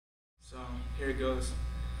Here it goes.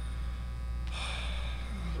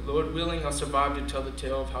 Lord willing, I'll survive to tell the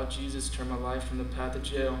tale of how Jesus turned my life from the path of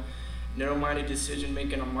jail. Narrow-minded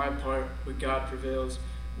decision-making on my part, but God prevails.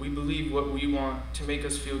 We believe what we want to make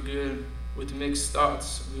us feel good. With mixed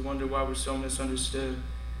thoughts, we wonder why we're so misunderstood.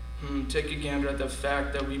 Take a gander at the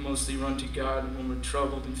fact that we mostly run to God when we're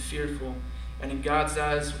troubled and fearful. And in God's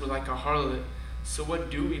eyes, we're like a harlot. So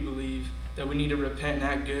what do we believe? That we need to repent and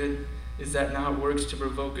act good? Is that not works to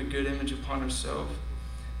provoke a good image upon ourselves?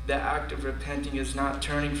 The act of repenting is not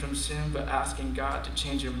turning from sin, but asking God to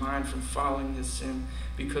change your mind from following this sin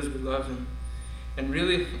because we love him. And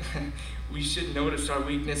really, we should notice our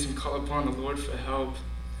weakness and call upon the Lord for help.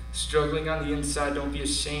 Struggling on the inside, don't be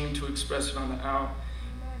ashamed to express it on the out.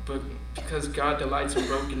 But because God delights in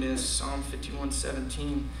brokenness, Psalm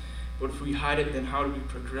 51:17. But if we hide it, then how do we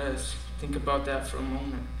progress? Think about that for a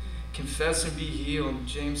moment. Confess and be healed,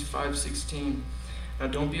 James 5:16. Now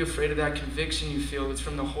don't be afraid of that conviction you feel. It's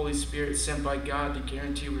from the Holy Spirit sent by God to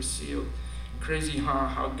guarantee we're sealed. Crazy, huh?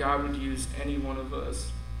 How God would use any one of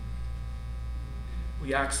us.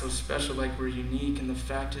 We act so special, like we're unique, and the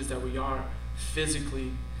fact is that we are,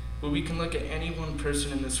 physically. But we can look at any one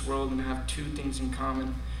person in this world and have two things in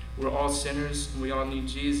common. We're all sinners, and we all need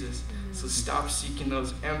Jesus. So stop seeking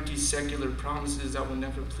those empty secular promises that will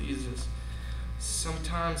never please us.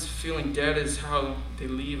 Sometimes feeling dead is how they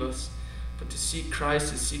leave us. But to seek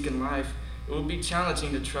Christ is seeking life. It will be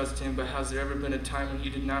challenging to trust him, but has there ever been a time when he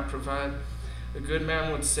did not provide? A good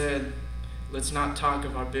man once said, let's not talk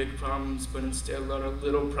of our big problems, but instead let our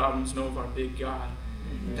little problems know of our big God.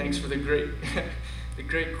 Thanks for the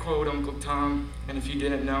great quote, Uncle Tom. And if you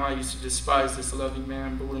didn't know, I used to despise this loving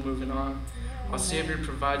man, but we're moving on. Our Savior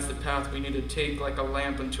provides the path we need to take like a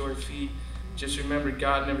lamp unto our feet. Just remember,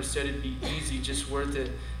 God never said it'd be easy, just worth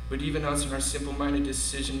it. But even us in our simple-minded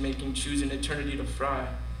decision-making, choose an eternity to fry.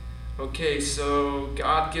 Okay, so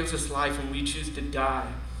God gives us life and we choose to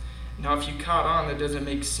die. Now, if you caught on, that doesn't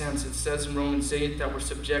make sense. It says in Romans 8 that we're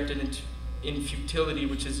subjected in futility,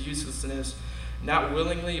 which is uselessness, not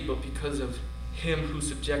willingly, but because of him who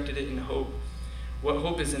subjected it in hope. What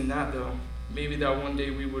hope is in that, though? Maybe that one day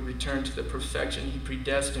we would return to the perfection he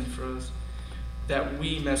predestined for us, that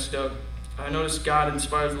we messed up. I notice God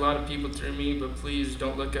inspires a lot of people through me, but please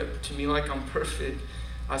don't look to me like I'm perfect.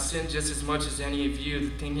 I sin just as much as any of you.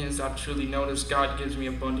 The thing is, I've truly noticed God gives me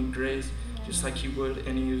abundant grace, just like he would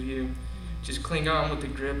any of you. Just cling on with the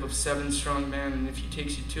grip of 7 strong men, and if he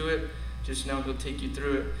takes you to it, just know he'll take you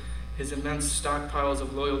through it. His immense stockpiles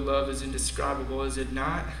of loyal love is indescribable, is it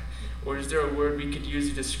not? Or is there a word we could use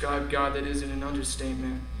to describe God that isn't an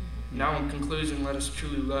understatement? Now in conclusion, let us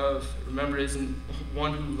truly love. Remember, isn't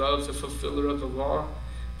one who loves a fulfiller of the law?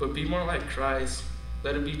 But be more like Christ.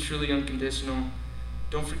 Let it be truly unconditional.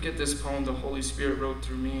 Don't forget this poem the Holy Spirit wrote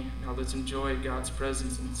through me. Now let's enjoy God's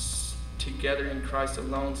presence and together in Christ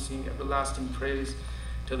alone sing everlasting praise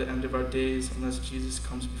till the end of our days, unless Jesus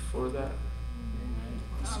comes before that.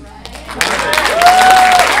 All right.